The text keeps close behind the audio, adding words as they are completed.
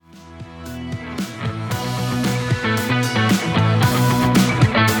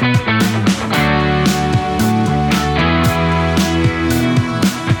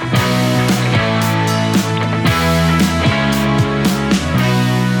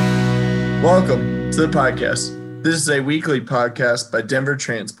Welcome to the podcast. This is a weekly podcast by Denver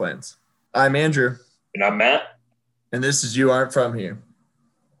Transplants. I'm Andrew. And I'm Matt. And this is You Aren't From Here.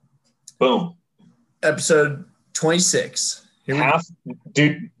 Boom. Episode 26.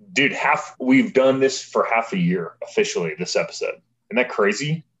 We've done this for half a year officially, this episode. Isn't that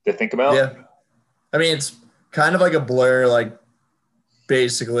crazy to think about? Yeah. I mean, it's kind of like a blur, like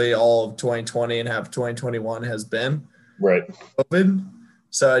basically all of 2020 and half of 2021 has been. Right. COVID.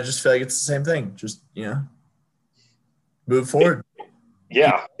 So I just feel like it's the same thing. Just, move forward.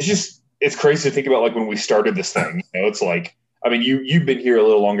 It's crazy to think about, like, when we started this thing. It's like, I mean, you've been here a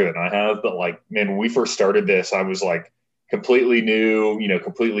little longer than I have, but, like, man, when we first started this, I was like completely new,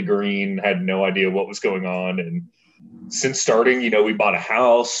 completely green, had no idea what was going on. And since starting, we bought a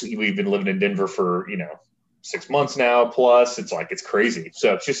house. We've been living in Denver for, 6 months now plus. It's like, it's crazy.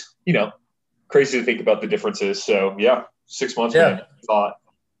 So it's just, crazy to think about the differences. So yeah, 6 months. Yeah. Man, thought.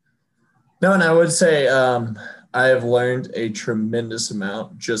 No, and I would say I have learned a tremendous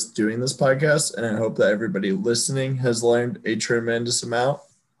amount just doing this podcast, and I hope that everybody listening has learned a tremendous amount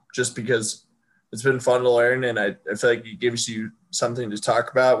just because it's been fun to learn, and I feel like it gives you something to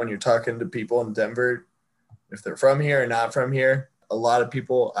talk about when you're talking to people in Denver, if they're from here or not from here. A lot of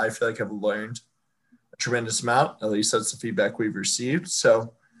people, I feel like, have learned a tremendous amount. At least that's the feedback we've received.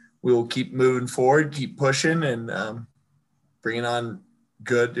 So we will keep moving forward, keep pushing, and bringing on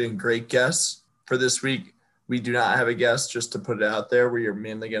good and great guests. For this week, we do not have a guest, just to put it out there. We are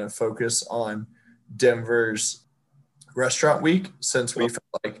mainly going to focus on Denver's restaurant week. Since we felt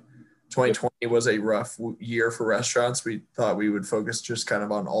like 2020 was a rough year for restaurants, we thought we would focus just kind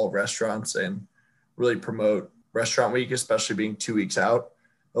of on all restaurants and really promote restaurant week, especially being 2 weeks out.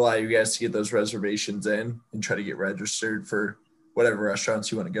 Allow you guys to get those reservations in and try to get registered for whatever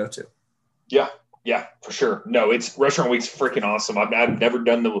restaurants you want to go to. Yeah, for sure. No, it's Restaurant Week's freaking awesome. I've never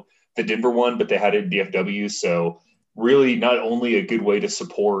done the Denver one, but they had it at DFW. So really not only a good way to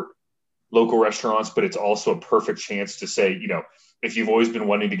support local restaurants, but it's also a perfect chance to say, if you've always been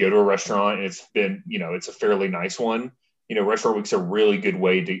wanting to go to a restaurant and it's been, it's a fairly nice one, Restaurant Week's a really good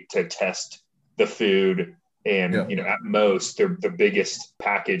way to test the food. And, at most, the biggest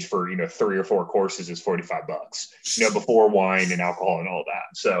package for, 3 or 4 courses is $45, before wine and alcohol and all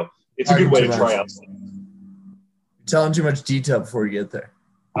that. So it's a good way to try out. You're telling too much detail before you get there.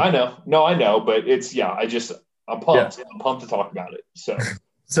 I know. No, I know. But it's, I'm pumped. Yeah. I'm pumped to talk about it. So,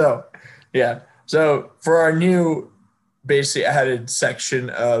 So for our new basically added section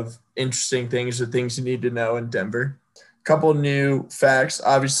of interesting things or things you need to know in Denver, a couple new facts.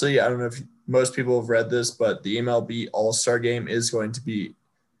 Obviously, I don't know if most people have read this, but the MLB All-Star Game is going to be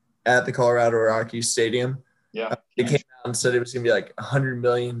at the Colorado Rockies Stadium. Yeah. They came out and said it was going to be like $100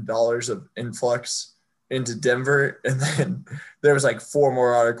 million of influx into Denver. And then there was like 4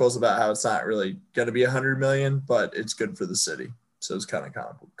 more articles about how it's not really going to be $100 million, but it's good for the city. So it's kind of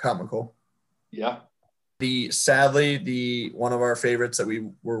comical. Yeah. Sadly, one of our favorites that we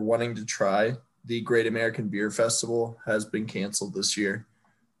were wanting to try, the Great American Beer Festival, has been canceled this year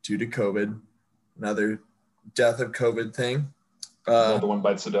due to COVID. Another death of COVID thing. Another one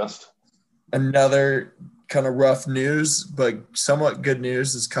bites the dust. Another kind of rough news, but somewhat good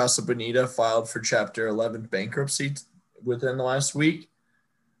news, is Casa Bonita filed for Chapter 11 bankruptcy within the last week.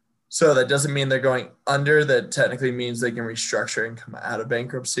 So that doesn't mean they're going under. That technically means they can restructure and come out of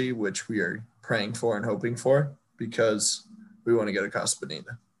bankruptcy, which we are praying for and hoping for because we want to go to Casa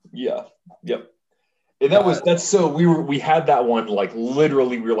Bonita. Yeah. Yep. And we had that one, like,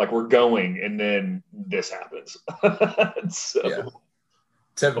 literally we were like, we're going, and then this happens.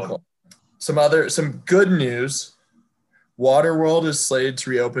 Typical. Some good news. Waterworld is slated to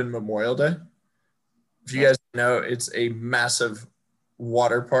reopen Memorial Day. If you guys know, it's a massive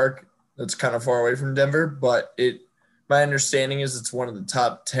water park that's kind of far away from Denver, but my understanding is it's one of the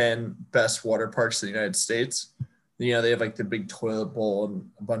top 10 best water parks in the United States. They have like the big toilet bowl and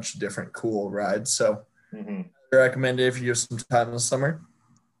a bunch of different cool rides. So I recommend it if you have some time in the summer.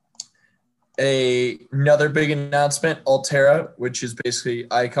 Another big announcement, Alterra, which is basically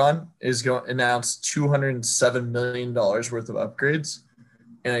Icon, is going to announce $207 million worth of upgrades.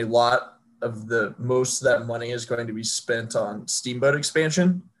 And most of that money is going to be spent on Steamboat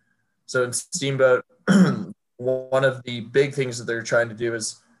expansion. So in Steamboat, one of the big things that they're trying to do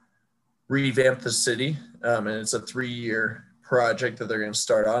is revamp the city. And it's a 3-year project that they're going to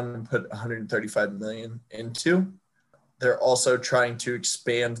start on and put $135 million into. They're also trying to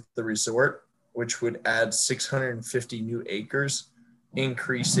expand the resort, which would add 650 new acres,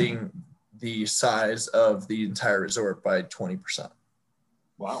 increasing the size of the entire resort by 20%.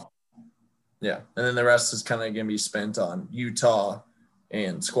 Wow. Yeah. And then the rest is kind of going to be spent on Utah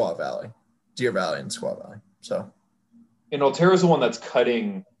and Squaw Valley. Deer Valley and Squaw Valley. So, and Alterra is the one that's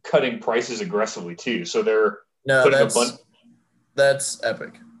cutting prices aggressively too. So they're no, putting a bunch. That's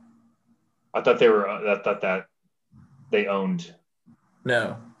Epic. I thought they were. I thought that they owned.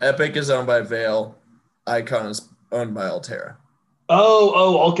 No, Epic is owned by Vail. Icon is owned by Alterra.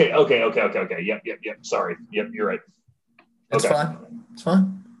 Okay. Yep. Sorry. Yep, you're right. It's fine. It's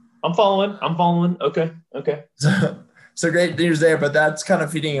fine. I'm following. Okay. So great news there, but that's kind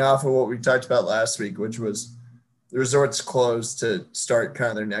of feeding off of what we talked about last week, which was the resorts closed to start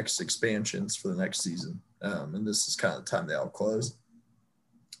kind of their next expansions for the next season. And this is kind of the time they all close.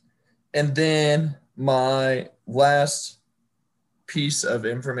 And then my last piece of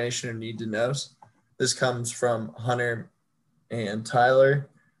information you need to know. This comes from Hunter and Tyler.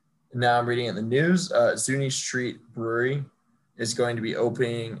 Now I'm reading in the news. Zuni Street Brewery is going to be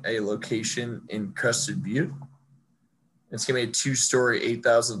opening a location in Crested Butte. It's going to be a 2-story,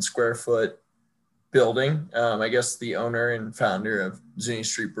 8,000 square foot building. I guess the owner and founder of Zuni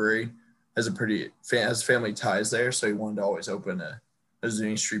Street Brewery has family ties there, so he wanted to always open a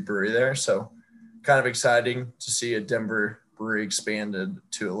Zuni Street Brewery there. So kind of exciting to see a Denver brewery expanded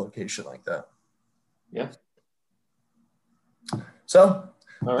to a location like that. Yeah. So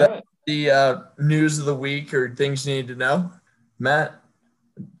all right. The news of the week or things you need to know. Matt,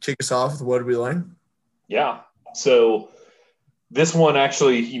 kick us off with what did we learn? Yeah. So this one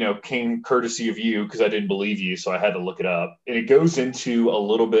actually, came courtesy of you because I didn't believe you, so I had to look it up. And it goes into a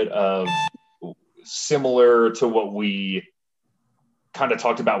little bit of similar to what we kind of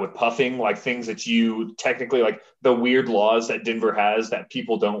talked about with puffing, like things that you technically, like the weird laws that Denver has that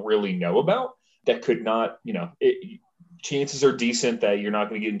people don't really know about that could not, chances are decent that you're not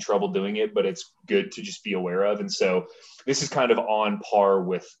going to get in trouble doing it, but it's good to just be aware of. And so this is kind of on par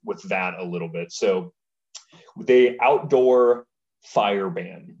with that a little bit. So the outdoor fire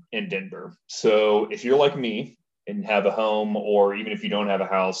ban in Denver. So if you're like me and have a home, or even if you don't have a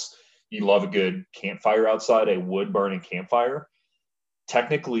house, you love a good campfire outside, a wood burning campfire.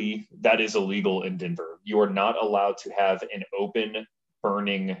 Technically, that is illegal in Denver. You are not allowed to have an open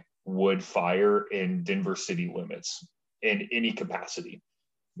burning wood fire in Denver city limits in any capacity.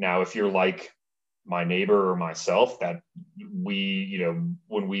 Now, if you're like my neighbor or myself, that we,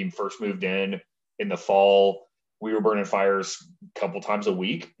 when we first moved in the fall, we were burning fires a couple times a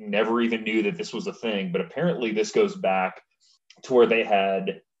week, never even knew that this was a thing. But apparently this goes back to where they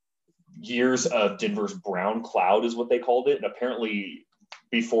had years of Denver's brown cloud is what they called it. And apparently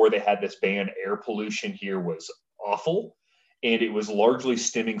before they had this ban, air pollution here was awful. And it was largely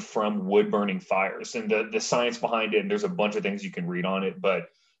stemming from wood burning fires. And the science behind it, and there's a bunch of things you can read on it, but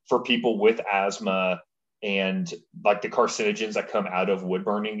for people with asthma and like the carcinogens that come out of wood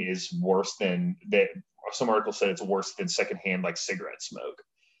burning is worse than that. Some articles said it's worse than secondhand like cigarette smoke.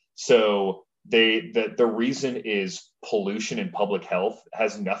 So the reason is pollution and public health,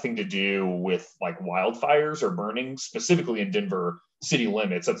 has nothing to do with like wildfires or burning, specifically in Denver city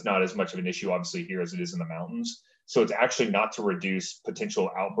limits. That's not as much of an issue obviously here as it is in the mountains. So it's actually not to reduce potential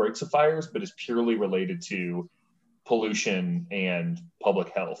outbreaks of fires, but is purely related to pollution and public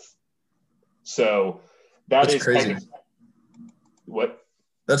health. So that's crazy. What?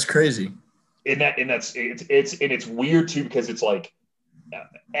 That's crazy. And it's weird too, because it's like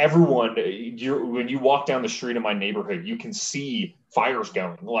everyone, when you walk down the street in my neighborhood, you can see fires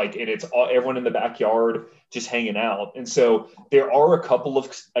going, like, and it's everyone in the backyard just hanging out. And so there are a couple of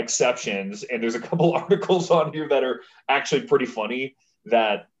exceptions, and there's a couple articles on here that are actually pretty funny,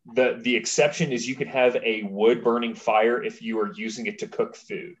 that the exception is you can have a wood burning fire if you are using it to cook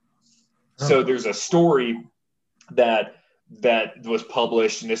food. So there's a story that was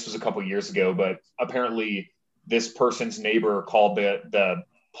published, and this was a couple years ago, but apparently this person's neighbor called the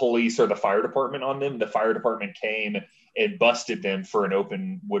police or the fire department on them. The fire department came and busted them for an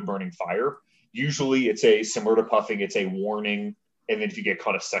open wood burning fire. Usually it's similar to puffing, it's a warning. And then if you get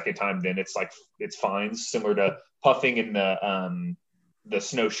caught a second time, then it's fines, similar to puffing and the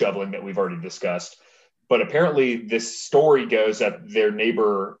snow shoveling that we've already discussed. But apparently this story goes that their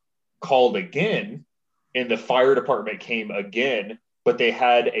neighbor called again, and the fire department came again, but they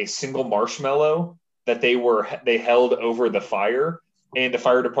had a single marshmallow that they held over the fire, and the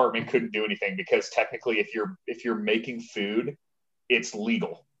fire department couldn't do anything because technically if you're making food, it's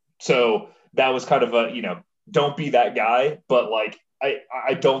legal. So that was kind of don't be that guy, but like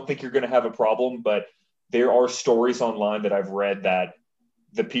I don't think you're going to have a problem. But there are stories online that I've read that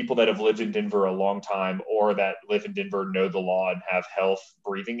the people that have lived in Denver a long time, or that live in Denver, know the law and have health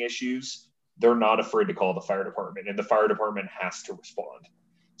breathing issues. They're not afraid to call the fire department, and the fire department has to respond.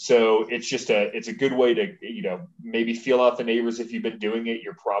 So it's a good way to, maybe feel out the neighbors. If you've been doing it,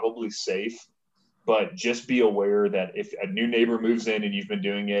 you're probably safe, but just be aware that if a new neighbor moves in and you've been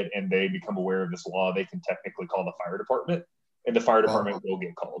doing it and they become aware of this law, they can technically call the fire department, and the fire department will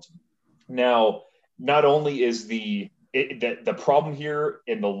get called. Now, not only is the problem here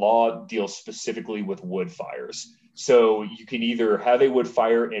in the law deals specifically with wood fires. So you can either have a wood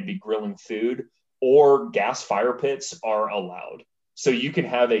fire and be grilling food, or gas fire pits are allowed. So you can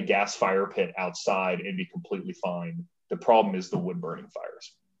have a gas fire pit outside and be completely fine. The problem is the wood burning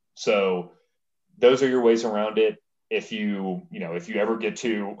fires. So those are your ways around it. If you ever get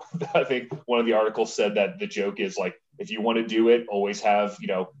to, I think one of the articles said that the joke is like, if you want to do it, always have,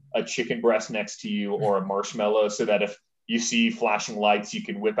 a chicken breast next to you or a marshmallow, so that if you see flashing lights, you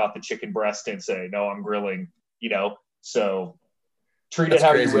can whip out the chicken breast and say, no, I'm grilling, so treat it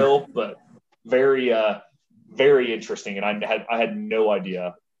how you will, but very, very interesting. And I had no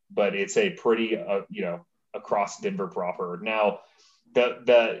idea, but it's a pretty, across Denver proper. Now,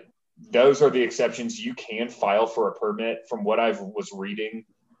 those are the exceptions. You can file for a permit. From what I was reading,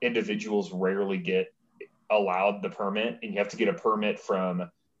 individuals rarely get allowed the permit, and you have to get a permit from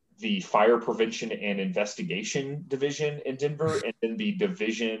the Fire Prevention and Investigation Division in Denver, and then the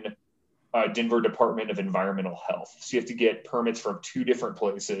Denver Department of Environmental Health. So you have to get permits from two different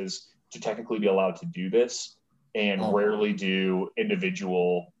places to technically be allowed to do this, and rarely do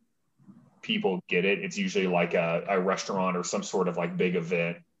individual people get it. It's usually like a restaurant or some sort of like big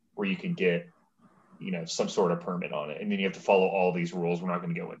event where you can get, some sort of permit on it. And then you have to follow all these rules. We're not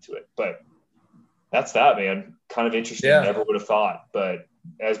going to go into it, but that's that, man. Kind of interesting. Yeah. Never would have thought, but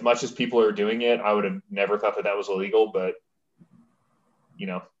as much as people are doing it, I would have never thought that was illegal, but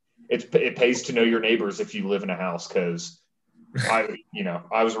it pays to know your neighbors if you live in a house. Cause I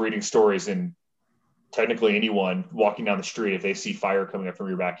was reading stories, and technically anyone walking down the street, if they see fire coming up from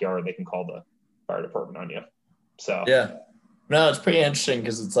your backyard, they can call the fire department on you. So, yeah, no, it's pretty interesting.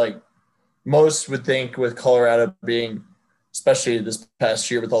 Cause it's like most would think with Colorado being, especially this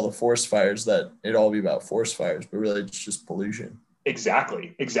past year with all the forest fires, that it'd all be about forest fires, but really it's just pollution.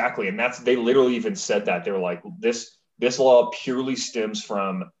 Exactly. And they literally even said that. They were like, this law purely stems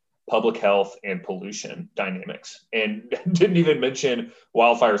from public health and pollution dynamics, and didn't even mention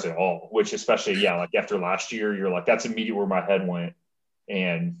wildfires at all, which especially, like after last year, you're like, that's immediately where my head went.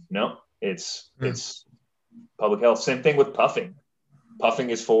 And no, it's public health. Same thing with puffing.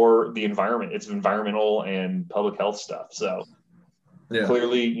 Puffing is for the environment. It's environmental and public health stuff. So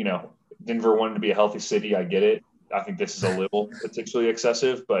clearly, Denver wanted to be a healthy city. I get it. I think this is a little potentially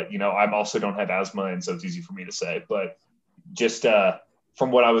excessive, but I also don't have asthma, and so it's easy for me to say. But just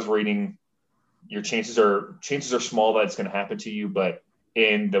from what I was reading, your chances are small that it's going to happen to you. But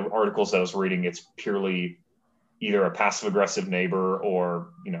in the articles that I was reading, it's purely either a passive aggressive neighbor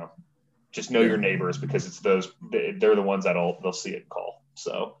or just know your neighbors, because it's they're the ones they'll see it and call.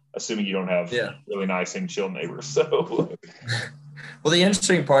 So assuming you don't have really nice and chill neighbors. So well, the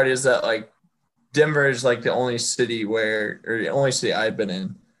interesting part is that like Denver is like the only city I've been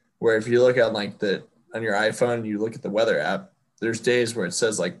in where if you look at on your iPhone, you look at the weather app, there's days where it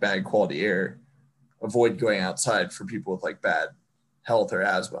says like bad quality air, avoid going outside for people with like bad health or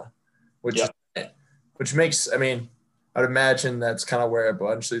asthma, which makes, I'd imagine that's kind of where a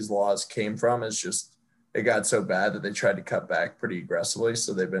bunch of these laws came from. Is just it got so bad that they tried to cut back pretty aggressively.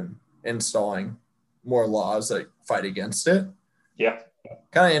 So they've been installing more laws that fight against it. Yeah.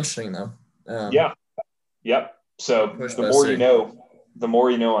 Kind of interesting though. Yep. So the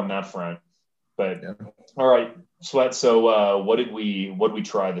more you know on that front. But all right, Sweat. So what did we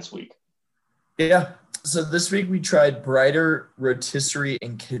try this week? Yeah. So this week we tried Brighter Rotisserie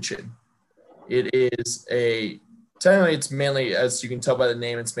and Kitchen. It is technically it's mainly, as you can tell by the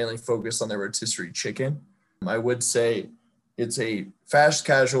name, it's mainly focused on the rotisserie chicken. I would say it's a fast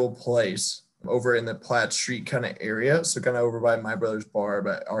casual place over in the Platt Street kind of area. So kind of over by My Brother's Bar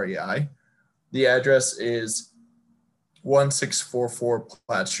by REI. The address is 1644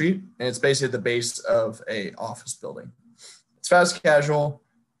 Platt Street, and it's basically at the base of a office building. It's fast casual.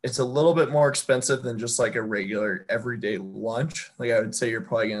 It's a little bit more expensive than just like a regular everyday lunch. Like I would say you're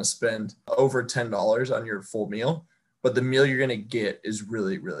probably going to spend over $10 on your full meal, but the meal you're going to get is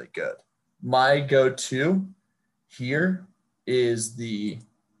really, really good. My go-to here is the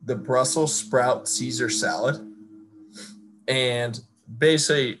Brussels sprout Caesar salad. And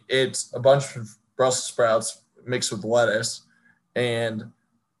basically it's a bunch of Brussels sprouts mixed with lettuce, and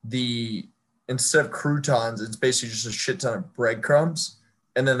instead of croutons, it's basically just a shit ton of breadcrumbs,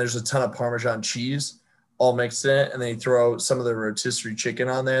 and then there's a ton of Parmesan cheese all mixed in it, and then you throw some of the rotisserie chicken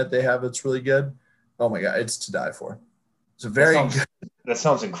on there they have. It's really good. Oh my God, it's to die for. It's very good. That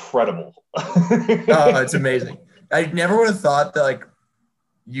sounds incredible. Oh, it's amazing. I never would have thought that like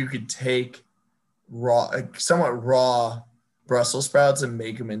you could take raw, like, somewhat raw Brussels sprouts and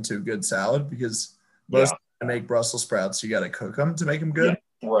make them into a good salad, because most Yeah. to make Brussels sprouts, you got to cook them to make them Yeah. good.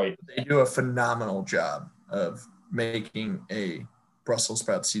 Right. They do a phenomenal job of making a Brussels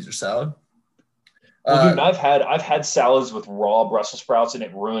sprout Caesar salad. Well, dude, I've had salads with raw Brussels sprouts and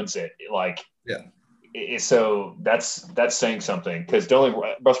it ruins it. Like, Yeah. so that's saying something, because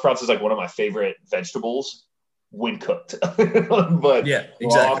Brussels sprouts is like one of my favorite vegetables when cooked, but Yeah, raw, I'm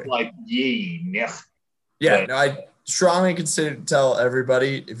exactly. like, yeah. Yeah, But no, I strongly consider to tell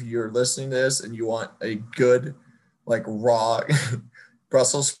everybody, if you're listening to this and you want a good, like, raw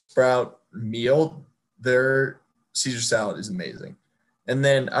Brussels sprout meal, their Caesar salad is amazing. And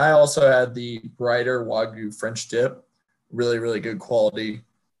then I also had the Brighter Wagyu French dip, really, really good quality.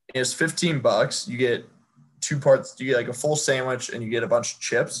 It's $15. You get two parts. You get like a full sandwich and you get a bunch of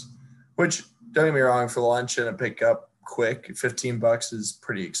chips, which, don't get me wrong, for lunch and a pickup quick, $15 is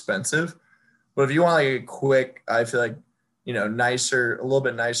pretty expensive. But if you want like a quick, I feel like, nicer, a little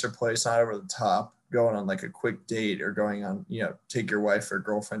bit nicer place, not over the top, going on like a quick date or going on, take your wife or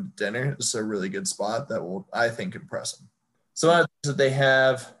girlfriend to dinner, this is a really good spot that will, I think, impress them. So that they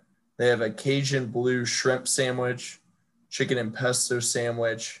have a Cajun blue shrimp sandwich, chicken and pesto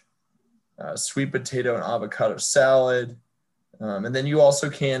sandwich, sweet potato and avocado salad. And then you also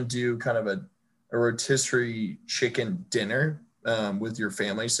can do kind of a rotisserie chicken dinner with your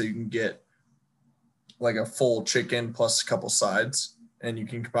family. So you can get like a full chicken plus a couple sides, and you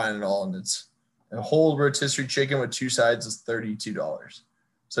can combine it all. And it's a whole rotisserie chicken with two sides is $32.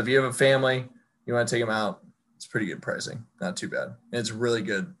 So if you have a family, you want to take them out, it's pretty good pricing. Not too bad. And it's really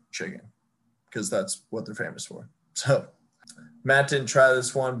good chicken because that's what they're famous for. So Matt didn't try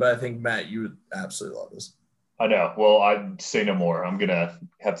this one, but I think, Matt, you would absolutely love this. I know. Well, I'd say no more. I'm gonna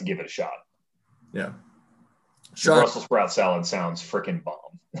have to give it a shot. Yeah. The Brussels sprout salad sounds freaking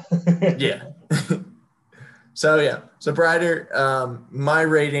bomb. Yeah. So Brighter, my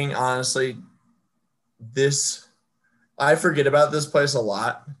rating, honestly, I forget about this place a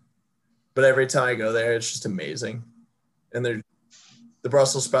lot, but every time I go there, it's just amazing. And the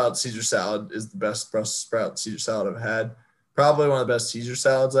Brussels sprout Caesar salad is the best Brussels sprout Caesar salad I've had. Probably one of the best Caesar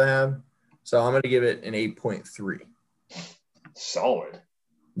salads I have. So I'm going to give it an 8.3. Solid.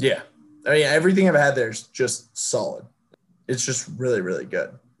 Yeah. I mean, everything I've had there is just solid. It's just really, really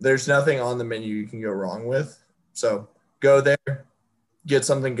good. There's nothing on the menu you can go wrong with. So go there, get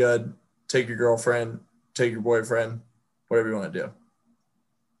something good, take your girlfriend, take your boyfriend, whatever you want to do.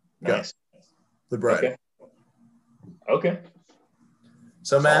 Nice. Go. The Brighter. Okay.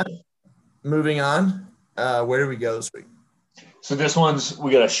 So Matt, moving on, where do we go this week? So this one's,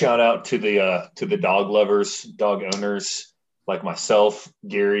 we got a shout out to the dog lovers, dog owners like myself,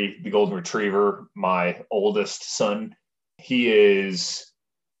 Gary, the golden retriever, my oldest son. He is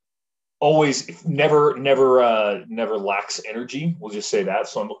always never lacks energy. We'll just say that.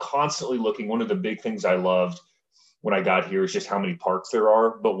 So I'm constantly looking. One of the big things I loved when I got here is just how many parks there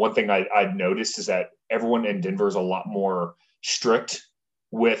are. But one thing I've noticed is that everyone in Denver is a lot more strict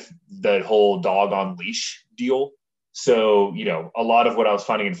with the whole dog on leash deal. So, a lot of what I was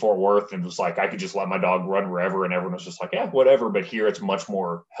finding in Fort Worth, and was like, I could just let my dog run wherever, and everyone was just like, yeah, whatever. But here it's much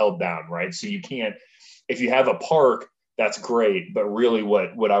more held down, right? So you can't, if you have a park, that's great. But really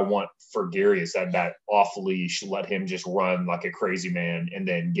what I want for Gary is that off leash, let him just run like a crazy man and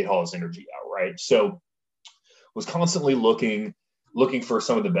then get all his energy out, right? So was constantly looking for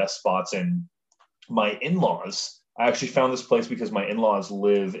some of the best spots. And my in-laws, I actually found this place because my in-laws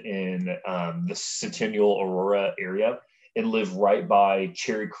live in the Centennial Aurora area and live right by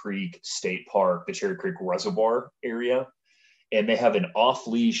Cherry Creek State Park, the Cherry Creek Reservoir area. And they have an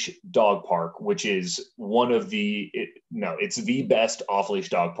off-leash dog park, which is it's the best off-leash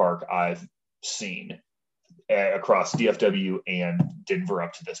dog park I've seen across DFW and Denver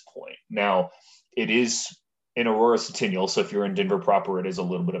up to this point. Now, it is in Aurora Centennial, so if you're in Denver proper, it is a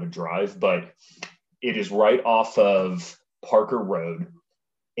little bit of a drive, but it is right off of Parker Road.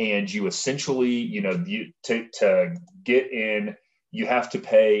 And you essentially, to get in, you have to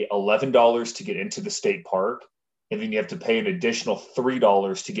pay $11 to get into the state park. And then you have to pay an additional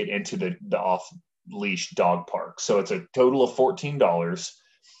 $3 to get into the off-leash dog park. So it's a total of $14,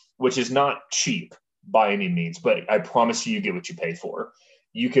 which is not cheap by any means, but I promise you get what you pay for.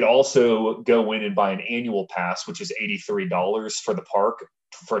 You could also go in and buy an annual pass, which is $83 for the park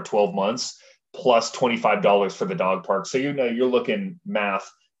for 12 months, plus $25 for the dog park. So you're looking at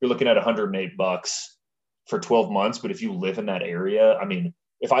 $108 for 12 months. But if you live in that area, I mean,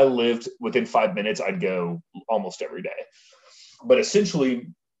 if I lived within 5 minutes, I'd go almost every day. But essentially,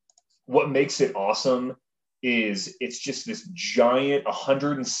 what makes it awesome is it's just this giant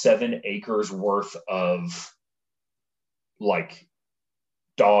 107 acres worth of like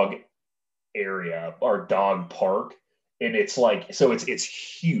dog area or dog park. And it's like, so it's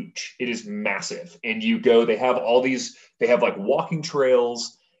huge. It is massive. And you go, they have like walking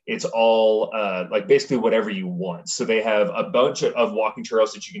trails. It's all like basically whatever you want. So they have a bunch of walking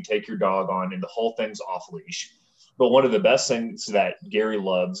trails that you can take your dog on, and the whole thing's off leash. But one of the best things that Gary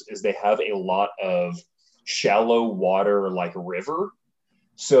loves is they have a lot of shallow water, like river.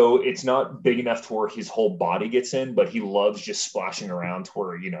 So it's not big enough to where his whole body gets in, but he loves just splashing around to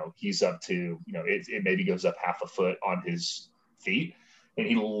where, he's up to, it maybe goes up half a foot on his feet. And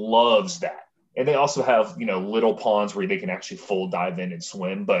he loves that. And they also have, little ponds where they can actually full dive in and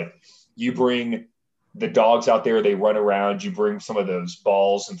swim. But you bring the dogs out there, they run around. You bring some of those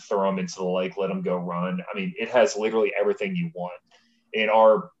balls and throw them into the lake, let them go run. I mean, it has literally everything you want. And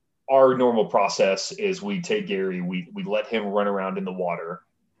our normal process is we take Gary, we let him run around in the water,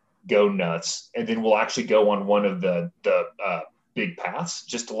 go nuts, and then we'll actually go on one of the big paths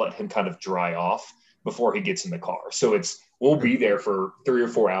just to let him kind of dry off before he gets in the car. So we'll be there for 3 or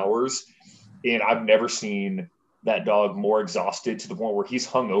 4 hours, and I've never seen that dog more exhausted to the point where he's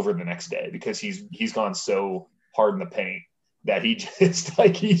hung over the next day because he's gone so hard in the paint that he's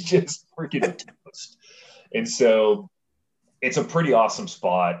just freaking toast. And so it's a pretty awesome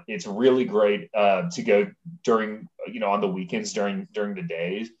spot. It's really great to go during, on the weekends during the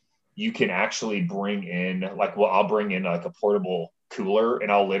days. You can actually bring in I'll bring in like a portable cooler,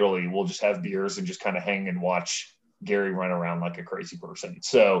 and we'll just have beers and just kind of hang and watch Gary run around like a crazy person.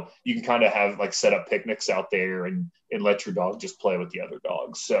 So you can kind of have set up picnics out there and let your dog just play with the other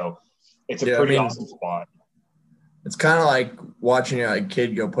dogs. So it's a pretty awesome spot. It's kind of like watching a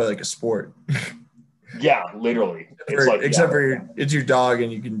kid go play like a sport. Yeah, literally. Except for it's your dog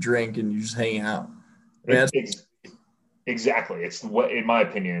and you can drink and you just hang out. Exactly. It's what, in my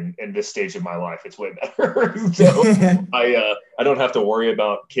opinion, in this stage of my life, it's way better. So I don't have to worry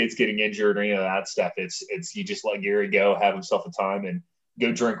about kids getting injured or any of that stuff. It's you just let Gary go, have himself a time, and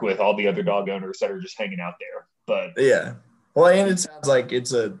go drink with all the other dog owners that are just hanging out there. But yeah, well, and it sounds like it's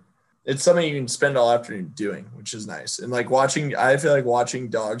something you can spend all afternoon doing, which is nice. And I feel like watching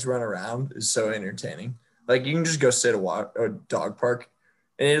dogs run around is so entertaining. Like you can just go sit at a dog park.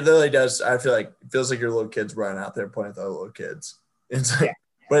 And it really does. I feel like it feels like your little kids running out there playing with other little kids. It's like,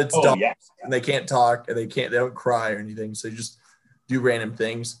 but it's dogs, and they can't talk, and they don't cry or anything. So they just do random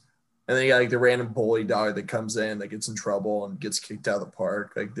things. And then you got the random bully dog that comes in that gets in trouble and gets kicked out of the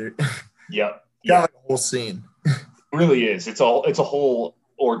park. Like they're got a whole scene. It really is. It's a whole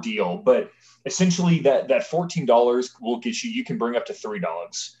ordeal. But essentially, that $14 will get you. You can bring up to 3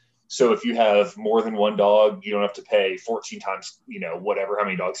 dogs. So if you have more than one dog, you don't have to pay 14 times, whatever, how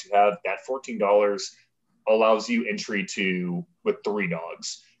many dogs you have. That $14 allows you entry with 3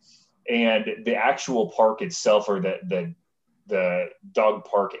 dogs. And the actual park itself, or the dog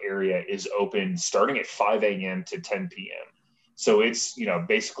park area, is open starting at 5 a.m. to 10 p.m. So it's,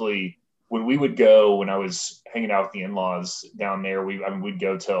 basically when we would go, when I was hanging out with the in-laws down there, we'd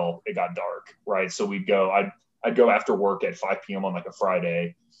go till it got dark, right? So I'd go after work at 5 p.m. on like a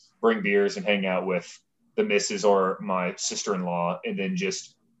Friday, bring beers and hang out with the missus or my sister-in-law, and then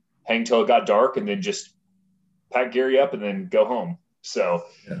just hang till it got dark, and then just pack Gary up and then go home. So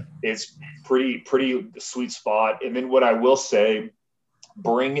it's pretty sweet spot. And then what I will say,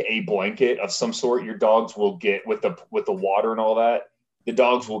 bring a blanket of some sort. Your dogs will get with the water and all that. The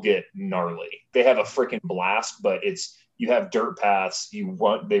dogs will get gnarly. They have a freaking blast, but you have dirt paths.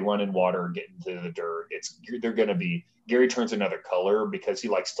 They run in water, get into the dirt. They're going to be, Gary turns another color because he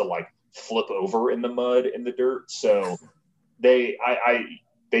likes to flip over in the mud in the dirt. So they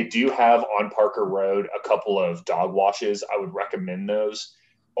do have on Parker Road a couple of dog washes. I would recommend those.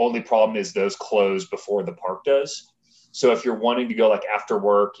 Only problem is those close before the park does. So if you're wanting to go after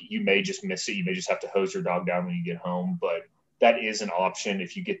work, you may just miss it. You may just have to hose your dog down when you get home, but that is an option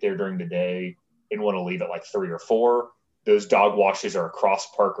if you get there during the day and want to leave at 3 or 4. Those dog washes are across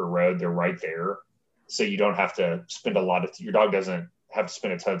Parker Road. They're right there. So you don't have to spend your dog doesn't have to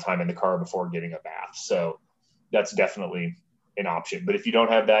spend a ton of time in the car before getting a bath. So that's definitely an option. But if you don't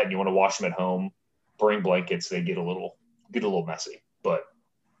have that and you want to wash them at home, bring blankets. They get a little messy, but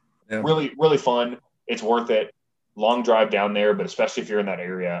really, really fun. It's worth it. Long drive down there, but especially if you're in that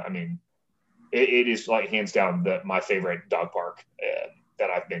area, I mean, it is hands down my favorite dog park that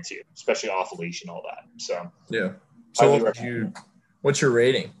I've been to, especially off leash and all that. So yeah. So what's your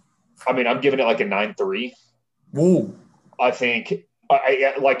rating? I mean, I'm giving it a 9.3. Ooh. I think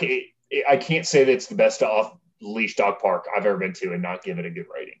I can't say that it's the best leash dog park I've ever been to and not give it a good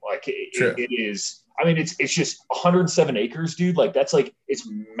rating. Like it is. I mean, it's just 107 acres, dude. Like that's like it's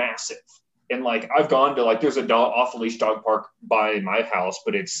massive. And like I've gone to like there's a dog off leash dog park by my house,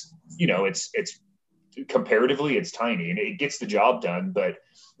 but it's it's comparatively it's tiny and it gets the job done. But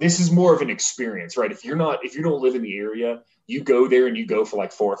this is more of an experience, right? If you don't live in the area, you go there and you go for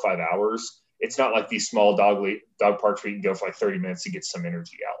like 4 or 5 hours. It's not like these small dog parks where you can go for like 30 minutes to get some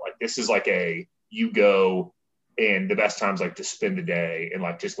energy out. Like this is like you go and the best time's like to spend the day and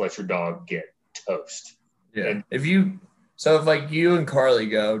like just let your dog get toast. Yeah. And if like you and Carly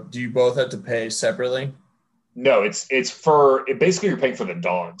go, do you both have to pay separately? No, basically you're paying for the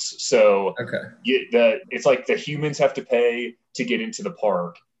dogs. So okay. It's like the humans have to pay to get into the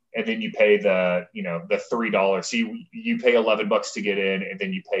park, and then you pay the $3. So you pay $11 to get in, and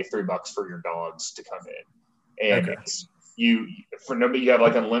then you pay $3 for your dogs to come in. And you have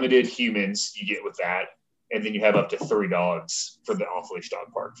like unlimited humans you get with that, and then you have up to 3 dogs for the off leash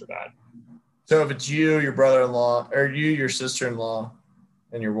dog park for that. So if it's you, your brother-in-law, or you, your sister-in-law,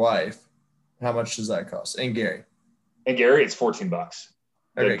 and your wife, how much does that cost? And Gary, it's $14.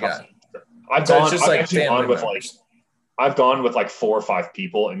 Okay, got it. I've gone with like 4 or 5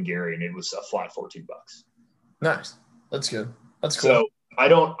 people and Gary, and it was a flat $14. Nice. That's good. That's cool. So I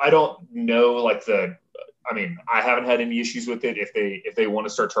don't know like I haven't had any issues with it. If they want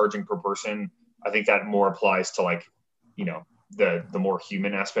to start charging per person, I think that more applies to like, the more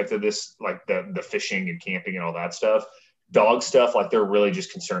human aspect of this, like the fishing and camping and all that stuff. Dog stuff, like they're really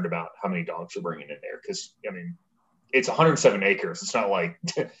just concerned about how many dogs you're bringing in there. Cause I mean, it's 107 acres. It's not like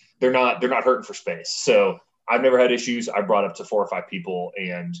they're not hurting for space. So I've never had issues. I brought up to 4 or 5 people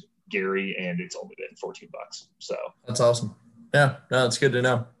and Gary, and it's only been $14. So that's awesome. Yeah, no, it's good to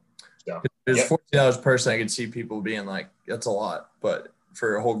know. So, if it was $14 per person, I could see people being like, that's a lot, but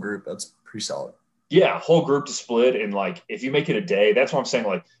for a whole group, that's pretty solid. Yeah, whole group to split, and like if you make it a day, that's what I'm saying.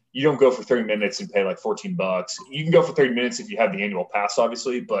 Like you don't go for 30 minutes and pay like $14. You can go for 30 minutes if you have the annual pass,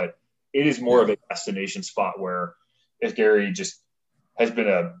 obviously, but it is more of a destination spot where if Gary just has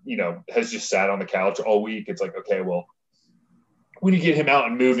been has just sat on the couch all week, it's like, okay, well, when you get him out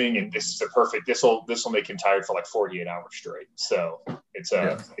and moving, and this is this will make him tired for like 48 hours straight. So it's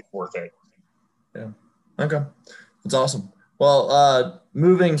worth it. Yeah. Okay. That's awesome. Well,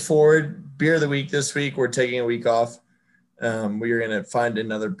 moving forward, beer of the week this week, we're taking a week off. We are going to find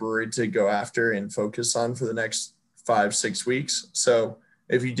another brewery to go after and focus on for the next 5-6 weeks. So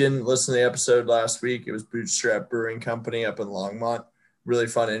if you didn't listen to the episode last week, it was Bootstrap Brewing Company up in Longmont. Really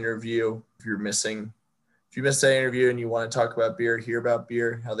fun interview. If you missed that interview and you want to talk about beer, hear about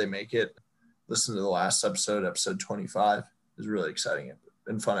beer, how they make it, listen to the last episode 25. It was a really exciting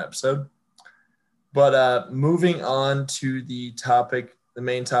and fun episode. But moving on to the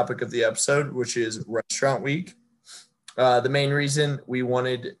main topic of the episode, which is Restaurant Week. The main reason we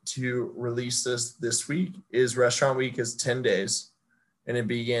wanted to release this week is Restaurant Week is 10 days, and it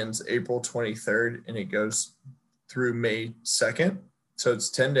begins April 23rd, and it goes through May 2nd. So it's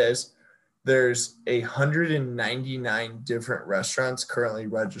 10 days. There's 199 different restaurants currently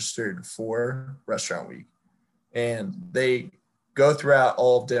registered for Restaurant Week, and they go throughout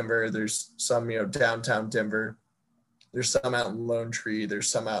all of Denver. There's some, downtown Denver. There's some out in Lone Tree. There's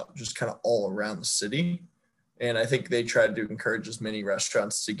some out just kind of all around the city. And I think they tried to encourage as many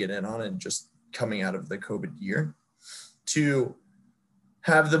restaurants to get in on it, just coming out of the COVID year. To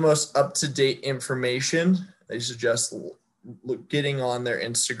have the most up-to-date information, they suggest getting on their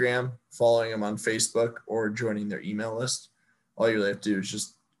Instagram, following them on Facebook, or joining their email list. All you really have to do is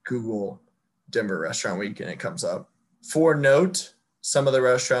just Google Denver Restaurant Week and it comes up. For note, some of the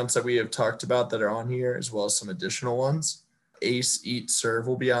restaurants that we have talked about that are on here, as well as some additional ones. Ace Eat Serve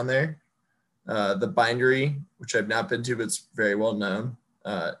will be on there. The Bindery, which I've not been to, but it's very well known.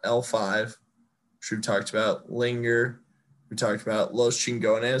 L5, which we've talked about. Linger, we talked about Los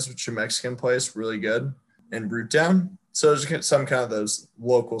Chingones, which is a Mexican place, really good. And Brewtown. So there's some kind of those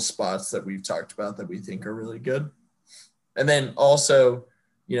local spots that we've talked about that we think are really good. And then also,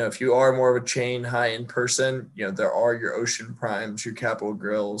 if you are more of a chain high-end person, there are your Ocean Primes, your Capital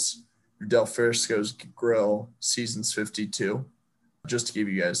Grills, your Del Frisco's Grill, Seasons 52. Just to give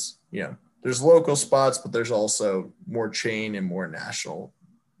you guys, there's local spots, but there's also more chain and more national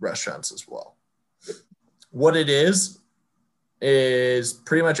restaurants as well. What it is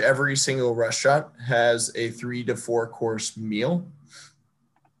pretty much every single restaurant has a 3 to 4 course meal.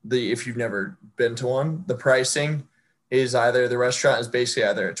 If you've never been to one, the pricing is the restaurant is basically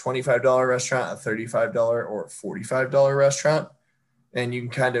either a $25 restaurant, a $35 or a $45 restaurant. And you can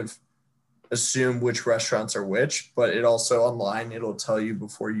kind of assume which restaurants are which, but it also online, it'll tell you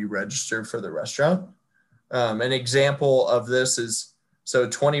before you register for the restaurant. An example of this is, so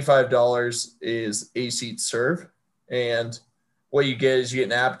 $25 is a seat serve. And what you get is you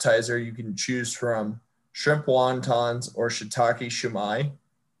get an appetizer. You can choose from shrimp wontons or shiitake shumai.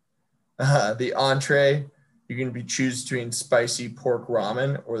 The entree, you can choose between spicy pork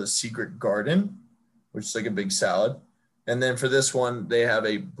ramen or the secret garden, which is like a big salad. And then for this one, they have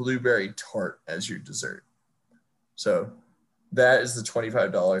a blueberry tart as your dessert. So that is the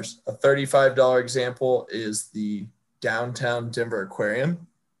 $25. A $35 example is the downtown Denver Aquarium.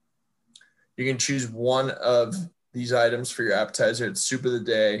 You can choose one of these items for your appetizer. It's soup of the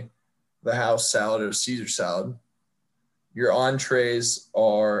day, the house salad, or Caesar salad. Your entrees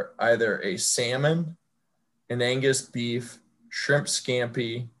are either a salmon, an Angus beef, shrimp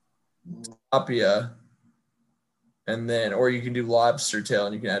scampi, tilapia, and then, or you can do lobster tail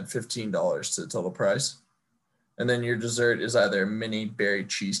and you can add $15 to the total price. And then your dessert is either a mini berry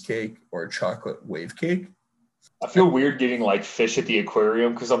cheesecake or a chocolate wave cake. I feel weird getting like fish at the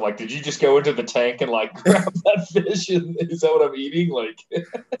aquarium because I'm like, did you just go into the tank and like grab that fish? And is that what I'm eating? Like,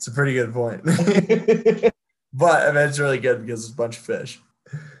 it's a pretty good point. But I mean, it's really good because it's a bunch of fish.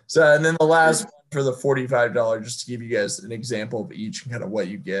 So, and then the last one for the $45, just to give you guys an example of each and kind of what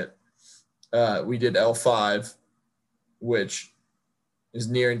you get. We did L5, which is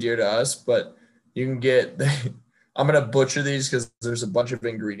near and dear to us, but you can get, I'm going to butcher these because there's a bunch of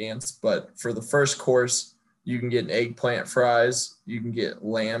ingredients, but for the first course, you can get eggplant fries, you can get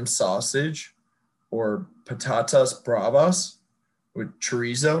lamb sausage or patatas bravas with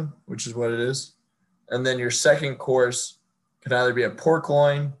chorizo, which is what it is. And then your second course can either be a pork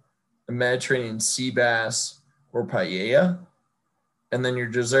loin, a Mediterranean sea bass, or paella. And then your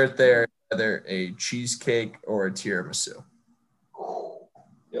dessert there, either a cheesecake or a tiramisu.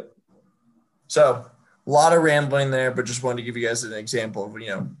 Yep. So a lot of rambling there, but just wanted to give you guys an example of, you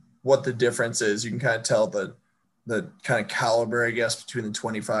know, what the difference is. You can kind of tell the kind of caliber, I guess, between the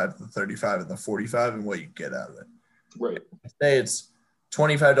 25, the 35, and the 45 and what you get out of it. Right. Say it's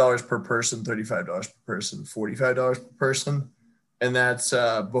 $25 per person, $35 per person, $45 per person. And that's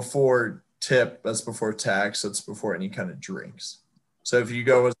before tip, that's before tax, that's before any kind of drinks. So if you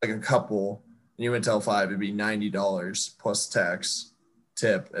go with like a couple and you went to L5, it'd be $90 plus tax,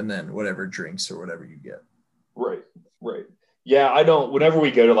 tip, and then whatever drinks or whatever you get. Right. Yeah, I don't, whenever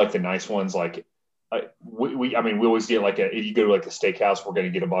we go to like the nice ones, like we always get like if you go to like a steakhouse, we're going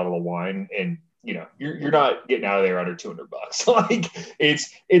to get a bottle of wine and, you know, you're not getting out of there under $200. Like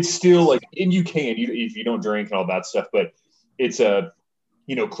it's still like, and you can, if you don't drink and all that stuff, but it's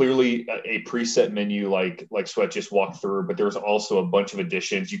clearly a preset menu like Sweat just walked through, but there's also a bunch of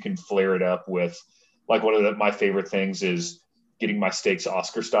additions. You can flare it up with, like, one of my favorite things is getting my steaks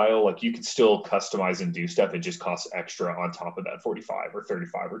Oscar style. Like, you can still customize and do stuff. It just costs extra on top of that 45 or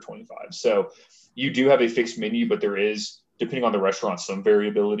 35 or 25. So you do have a fixed menu, but there is, depending on the restaurant, some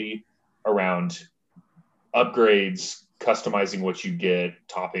variability around upgrades, customizing what you get,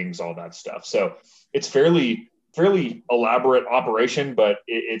 toppings, all that stuff. So it's fairly elaborate operation, but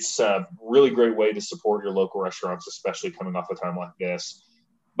it's a really great way to support your local restaurants, especially coming off a time like this.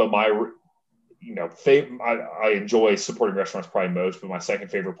 But I enjoy supporting restaurants probably most, but my second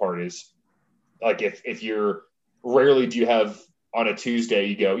favorite part is, like, if you're, rarely do you have on a Tuesday,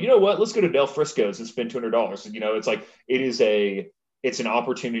 you go, you know what, let's go to Del Frisco's and spend $200. You know, it's like, it's an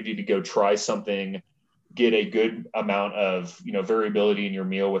opportunity to go try something, get a good amount of, variability in your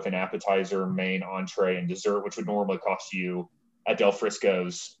meal with an appetizer, main, entree, and dessert, which would normally cost you at Del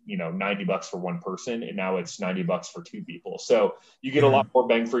Frisco's, $90 for one person. And now it's $90 for two people. So you get a lot more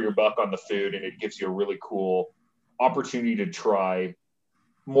bang for your buck on the food, and it gives you a really cool opportunity to try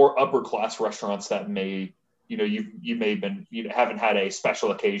more upper class restaurants that may, you may have been, haven't had a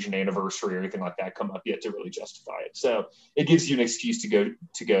special occasion, anniversary, or anything like that come up yet to really justify it. So it gives you an excuse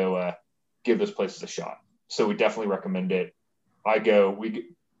to go give those places a shot. So we definitely recommend it.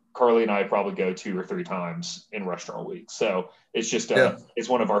 Carly and I probably go 2 or 3 times in restaurant week. So it's just, it's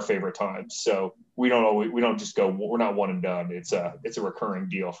one of our favorite times. So we don't just go, we're not one and done. It's a recurring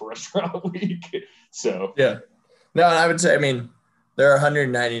deal for restaurant week. So, yeah, no, and I would say, there are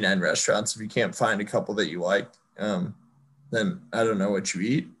 199 restaurants. If you can't find a couple that you like, then I don't know what you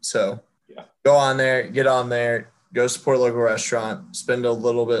eat. So Go on there, get on there, go support a local restaurant, spend a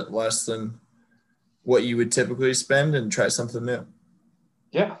little bit less than what you would typically spend, and try something new.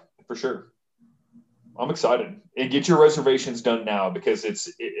 Yeah, for sure. I'm excited. And get your reservations done now, because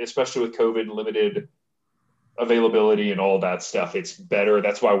especially with COVID and limited availability and all that stuff, it's better.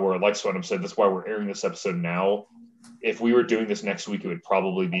 That's why like Sweatham said, that's why we're airing this episode now. If we were doing this next week, it would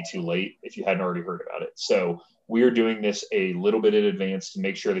probably be too late if you hadn't already heard about it. So we are doing this a little bit in advance to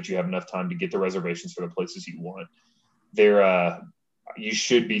make sure that you have enough time to get the reservations for the places you want. You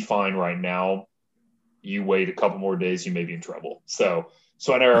should be fine right now. You wait a couple more days, you may be in trouble. So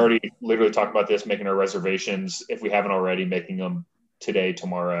I know I already literally talked about this, making our reservations, if we haven't already, making them today,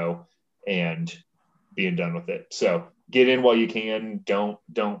 tomorrow, and being done with it. So get in while you can. Don't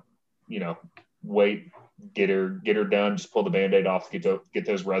wait. Get her done. Just pull the Band-Aid off, get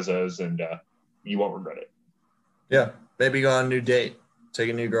those rezos, and you won't regret it. Yeah, maybe go on a new date. Take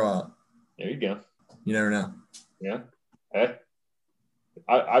a new girl out. There you go. You never know. Yeah. Hey.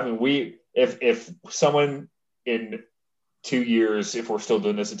 I mean, if someone in 2 years, if we're still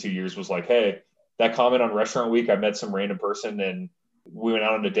doing this in 2 years, was like, hey, that comment on Restaurant Week, I met some random person and we went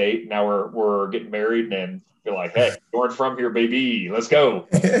out on a date. Now we're getting married, and you're like, hey, you aren't from here, baby. Let's go.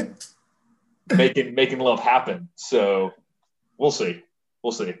 making love happen. So we'll see.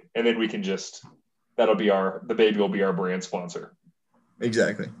 And then we can just, the baby will be our brand sponsor.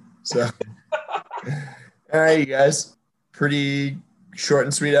 Exactly. So, all right, you guys, pretty short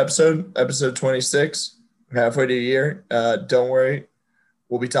and sweet episode 26, halfway to a year. Don't worry.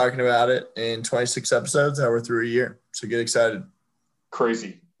 We'll be talking about it in 26 episodes, how we're through a year. So get excited.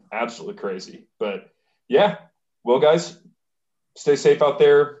 Crazy. Absolutely crazy. But yeah, well, guys, stay safe out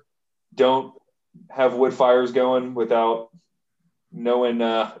there. Don't have wood fires going without knowing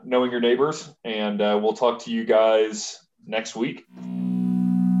your neighbors. And we'll talk to you guys next week.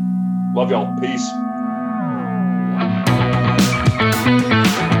 Love y'all. Peace.